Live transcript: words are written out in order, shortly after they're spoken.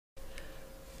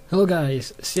Hello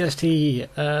guys, CST,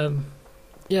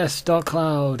 yes, Dark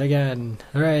Cloud again,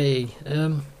 hooray.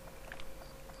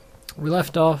 We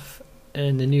left off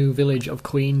in the new village of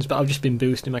Queens, but I've just been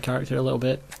boosting my character a little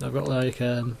bit. I've got like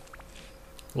a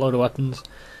load of weapons.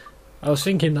 I was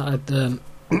thinking that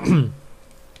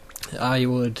I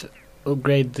would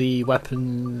upgrade the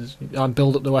weapons, I'd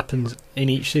build up the weapons in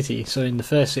each city. So in the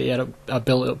first city I'd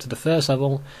build it up to the first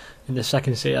level, in the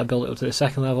second city I'd build it up to the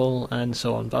second level, and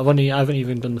so on. But I haven't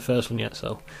even done the first one yet,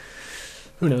 so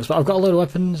who knows. But I've got a load of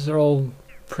weapons, they're all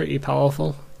pretty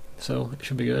powerful, so it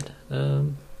should be good. How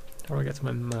do I get to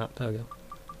my map? There we go.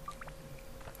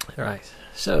 Alright,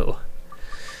 so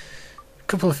a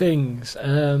couple of things.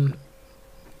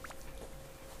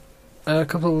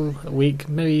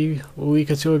 Maybe a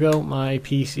week or two ago, my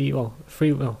PC,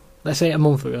 let's say a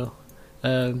month ago,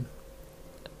 my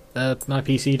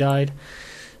PC died.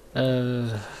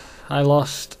 I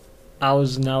lost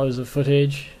hours and hours of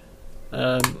footage.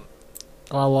 I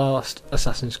lost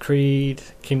Assassin's Creed,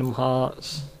 Kingdom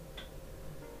Hearts,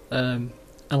 and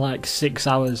like 6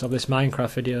 hours of this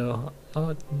Minecraft video. Oh,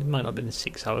 it might not have been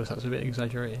 6 hours, that's a bit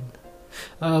exaggerating.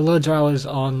 Loads of hours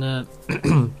on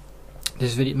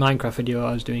this Minecraft video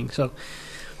I was doing. So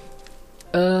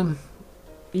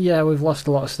yeah, we've lost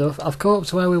a lot of stuff. I've caught up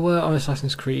to where we were on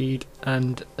Assassin's Creed,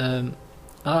 and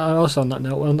also on that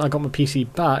note, when I got my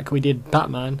PC back, we did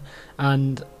Batman,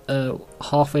 and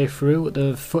halfway through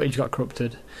the footage got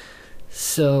corrupted.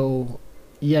 So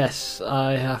yes,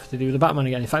 I have to do the Batman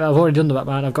again. In fact, I've already done the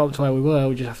Batman, I've got up to where we were,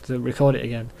 we just have to record it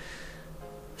again.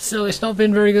 So it's not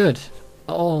been very good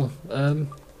at all.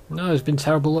 No, it's been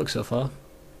terrible luck so far.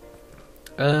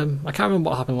 I can't remember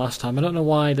what happened last time. I don't know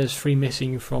why there's 3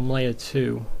 missing from layer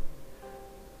 2.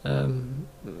 I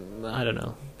don't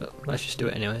know, but let's just do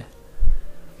it anyway.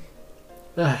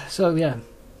 So yeah,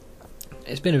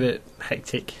 it's been a bit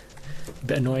hectic, a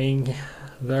bit annoying,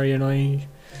 very annoying.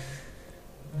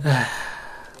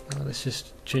 Let's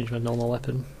just change my normal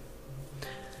weapon.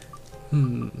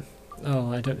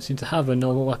 Oh, I don't seem to have a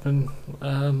normal weapon.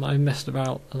 I messed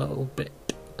about a little bit.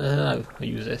 I'll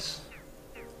use this.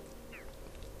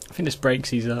 I think this breaks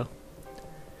these though.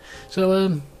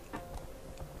 So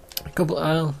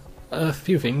a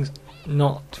few things,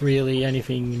 not really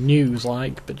anything news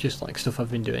like, but just like stuff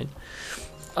I've been doing.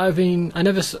 I've been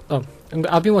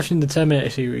watching the Terminator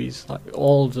series, like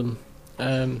all of them.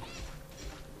 I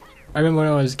remember when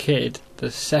I was a kid, the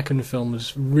second film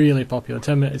was really popular.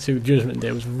 Terminator 2 Judgment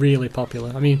Day was really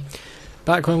popular. I mean,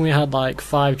 back when we had like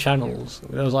 5 channels,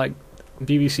 there was like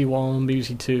BBC 1,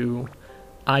 BBC 2,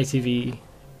 ITV,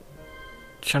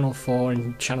 Channel 4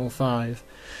 and Channel 5,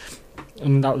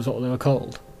 and that was what they were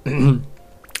called. I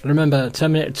remember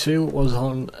Terminator 2 was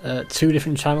on 2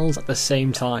 different channels at the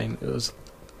same time. It was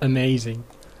amazing.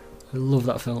 I love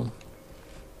that film.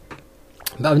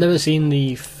 But I've never seen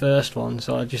the first one,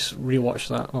 so I just rewatched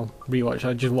that.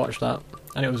 I just watched that,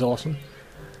 and it was awesome.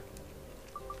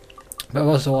 But I've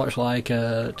also watched like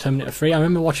Terminator 3. I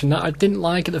remember watching that. I didn't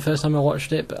like it the first time I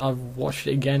watched it, but I've watched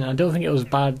it again. I don't think it was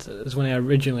bad as when I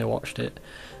originally watched it.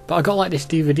 But I got like this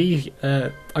DVD.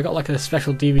 I got like a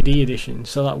special DVD edition,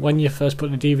 so that when you first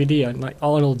put the DVD on, like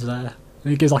Arnold's there,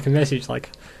 and he gives like a message like,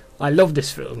 "I love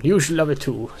this film. You should love it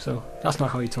too." So that's not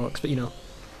how he talks, but you know.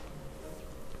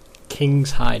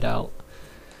 King's Hideout.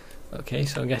 Okay,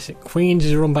 so I guess Queens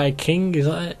is run by a king. Is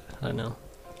that it? I don't know.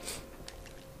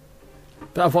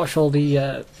 But I've watched all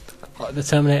the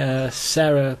Terminator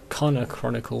Sarah Connor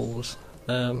Chronicles.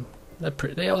 It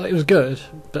was good,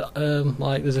 but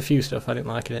like there's a few stuff I didn't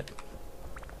like in it.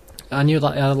 I knew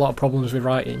that it had a lot of problems with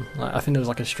writing. Like I think there was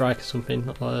like a strike or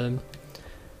something, and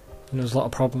there was a lot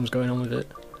of problems going on with it.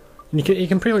 And you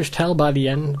can pretty much tell by the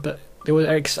end, but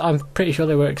I'm pretty sure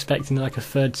they were expecting like a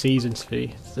 3rd season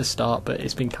to start, but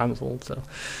it's been cancelled. So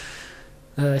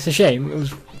it's a shame. It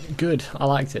was good. I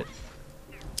liked it.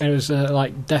 It was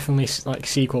like definitely like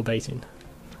sequel baiting.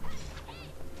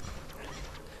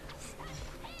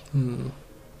 I'm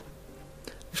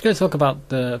just going to talk about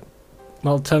the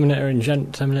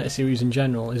Terminator series in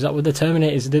general. Is that with the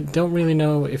Terminators? They don't really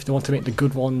know if they want to make the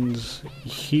good ones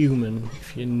human,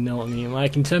 if you know what I mean.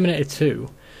 Like in Terminator 2,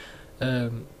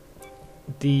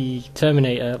 the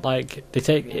Terminator, like they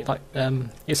take it like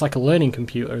it's like a learning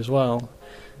computer as well.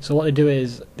 So what they do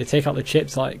is they take out the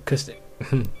chips, like because.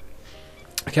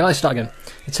 Okay, let's start again.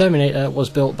 The Terminator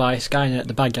was built by Skynet,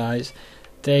 the bad guys.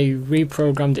 They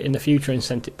reprogrammed it in the future and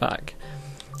sent it back.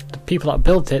 The people that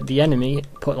built it, the enemy,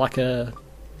 put like a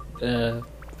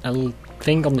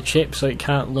thing on the chip so it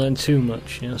can't learn too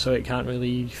much, you know, so it can't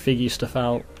really figure stuff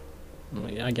out,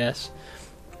 I guess.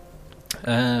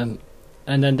 And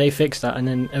then they fix that, and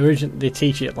then originally they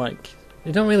teach it like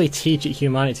They don't really teach it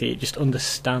humanity, it just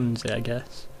understands it, I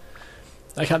guess.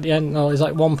 Like at the end, no, there's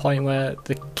like one point where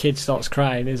the kid starts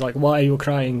crying. He's like, "Why are you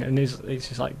crying?" And it's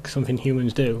just like something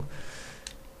humans do.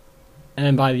 And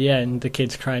then by the end, the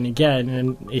kid's crying again,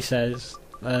 and he says,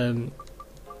 "I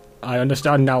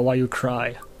understand now why you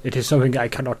cry. It is something I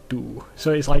cannot do."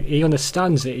 So it's like he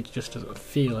understands it, he just doesn't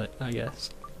feel it, I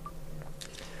guess.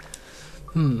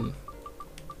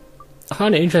 I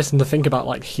find it interesting to think about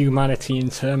like humanity in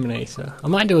Terminator. I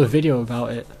might do a video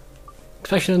about it,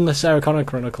 especially in the Sarah Connor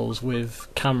Chronicles with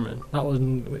Cameron.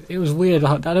 It was weird.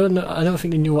 I don't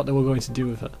think they knew what they were going to do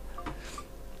with her.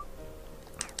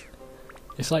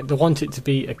 It's like they want it to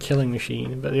be a killing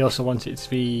machine, but they also want it to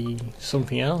be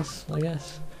something else, I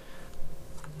guess.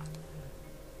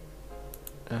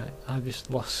 I've just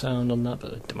lost sound on that,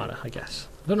 but it doesn't matter, I guess.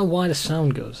 I don't know why the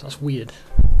sound goes. That's weird.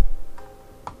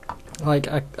 Like,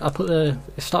 I put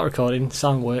start recording,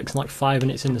 sound works, and like 5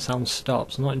 minutes in the sound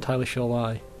stops. I'm not entirely sure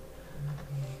why.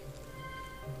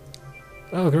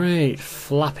 Oh great,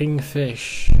 flapping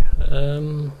fish.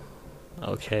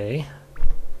 Okay.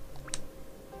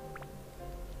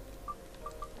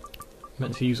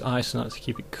 Meant to use ice on that to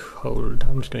keep it cold.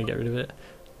 I'm just gonna get rid of it.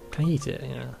 Can I eat it?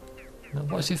 Yeah. Now,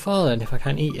 what's it for then if I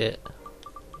can't eat it?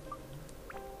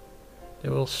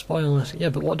 It will spoil this. Yeah,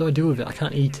 but what do I do with it? I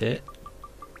can't eat it.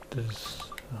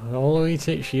 I'll eat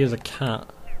it. She is a cat.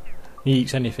 He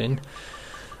eats anything.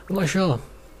 I'm not sure.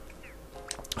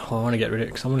 Oh, I want to get rid of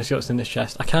it because I want to see what's in this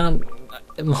chest. I can't.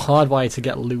 I'm hardwired to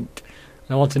get loot.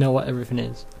 And I want to know what everything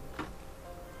is.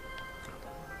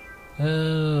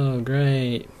 Oh,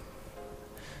 great.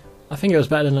 I think it was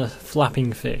better than a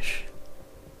flapping fish.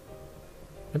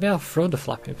 Maybe I'll throw the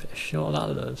flapping fish. See what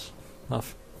that does.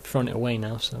 I've thrown it away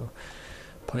now, so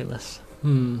pointless.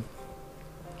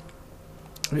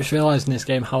 I just realised in this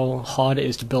game how hard it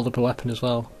is to build up a weapon as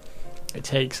well. It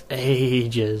takes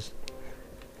ages.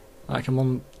 Like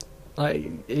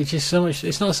it's just so much.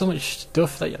 It's not so much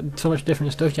stuff so much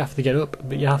different stuff you have to get up,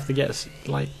 but you have to get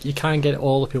you can't get it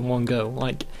all up in one go.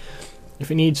 Like if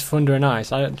it needs thunder and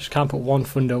ice, I just can't put one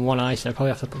thunder and one ice in. I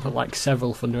probably have to put like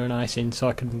several thunder and ice in so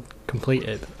I can complete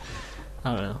it. But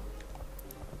I don't know.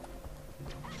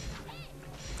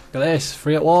 Look at this,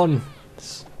 3 at 1.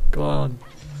 Let's go on.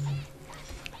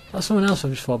 That's something else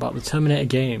I've just thought about, the Terminator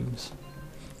games.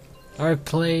 I had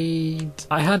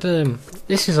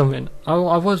this is something, I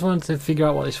always wanted to figure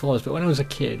out what this was, but when I was a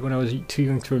kid, when I was too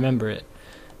young to remember it,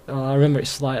 I remember it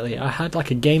slightly, I had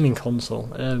like a gaming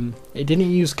console. It didn't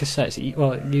use cassettes, it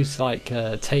used like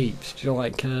tapes,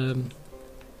 like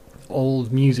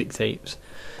old music tapes.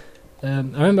 I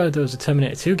remember there was a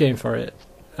Terminator 2 game for it,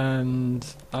 and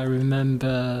I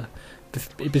remember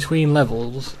between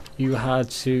levels you had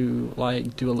to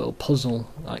like do a little puzzle,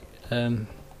 like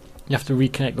you have to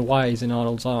reconnect the wires in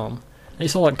Arnold's arm. And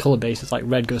it's all like colour based, it's like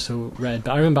red goes to red,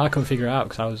 but I remember I couldn't figure it out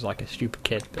because I was like a stupid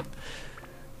kid. But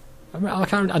I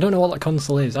don't know what that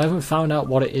console is. I haven't found out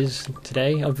what it is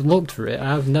today. I've looked for it, I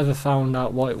have never found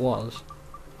out what it was.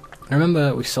 I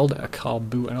remember we sold it at a car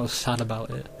boot and I was sad about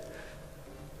it.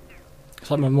 It's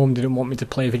like my mum didn't want me to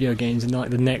play video games, and like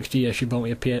the next year she bought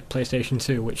me a PlayStation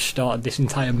 2, which started this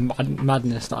entire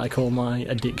madness that I call my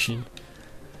addiction.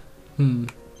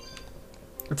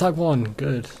 Attack 1,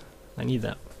 good. I need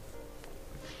that.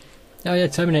 Oh yeah,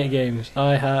 Terminator games.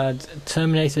 I had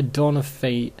Terminator Dawn of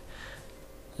Fate.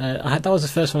 That was the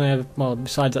first one I ever, well,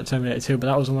 besides that Terminator 2, but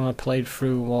that was the one I played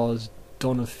through was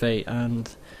Dawn of Fate, and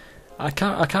I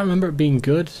can't remember it being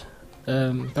good,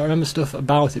 but I remember stuff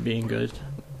about it being good.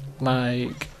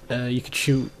 Like, you could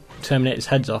shoot Terminator's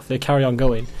heads off, they carry on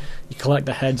going, you collect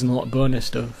the heads and a lot of bonus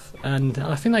stuff, and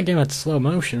I think that game had slow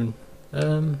motion.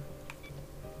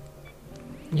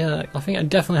 Yeah, I think it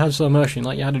definitely had slow motion,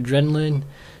 like you had adrenaline,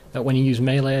 when you use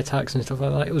melee attacks and stuff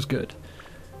like that. It was good.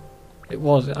 It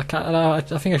was. I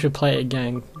think I should play it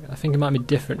again. I think it might be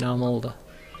different now I'm older.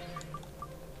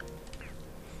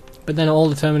 But then all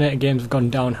the Terminator games have gone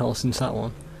downhill since that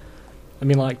one. I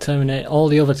mean, like Terminator, all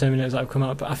the other Terminators that have come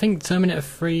out, but I think Terminator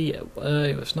 3,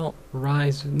 it's not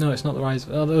Rise, no, it's not the Rise,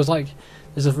 there's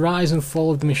a Rise and Fall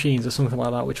of the Machines or something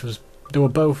like that, they were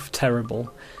both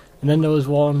terrible. And then there was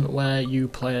one where you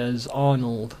play as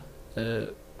Arnold,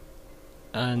 and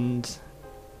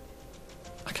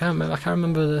I can't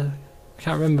remember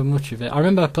much of it. I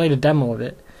remember I played a demo of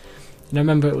it, and I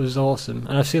remember it was awesome,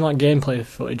 and I've seen like gameplay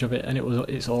footage of it, and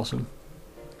it's awesome.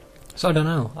 So I don't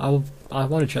know. I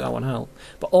want to check that one out.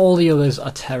 But all the others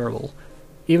are terrible.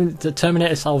 Even the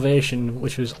Terminator Salvation,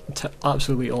 which was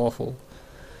absolutely awful.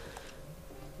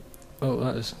 Oh,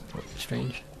 that was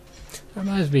strange. That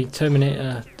reminds me,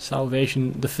 Terminator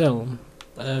Salvation, the film.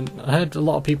 I heard a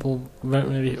lot of people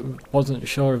wasn't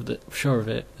sure of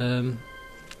it. The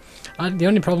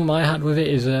only problem I had with it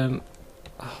is I've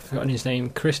forgotten his name.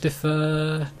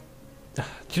 Christopher. Do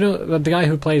you know the guy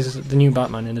who plays the new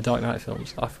Batman in the Dark Knight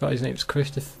films? I forgot his name. It's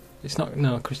Christopher. It's not.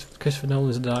 No, Christopher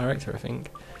Nolan's the director, I think.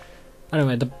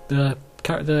 Anyway, the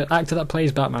actor that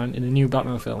plays Batman in the new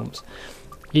Batman films,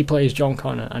 he plays John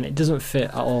Connor, and it doesn't fit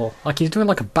at all. Like, he's doing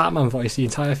like a Batman voice the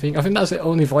entire thing. I think that's the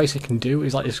only voice he can do,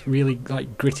 is like this really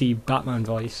like gritty Batman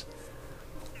voice.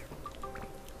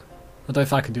 I don't know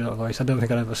if I could do that voice. I don't think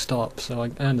I'd ever stop, so I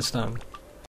understand.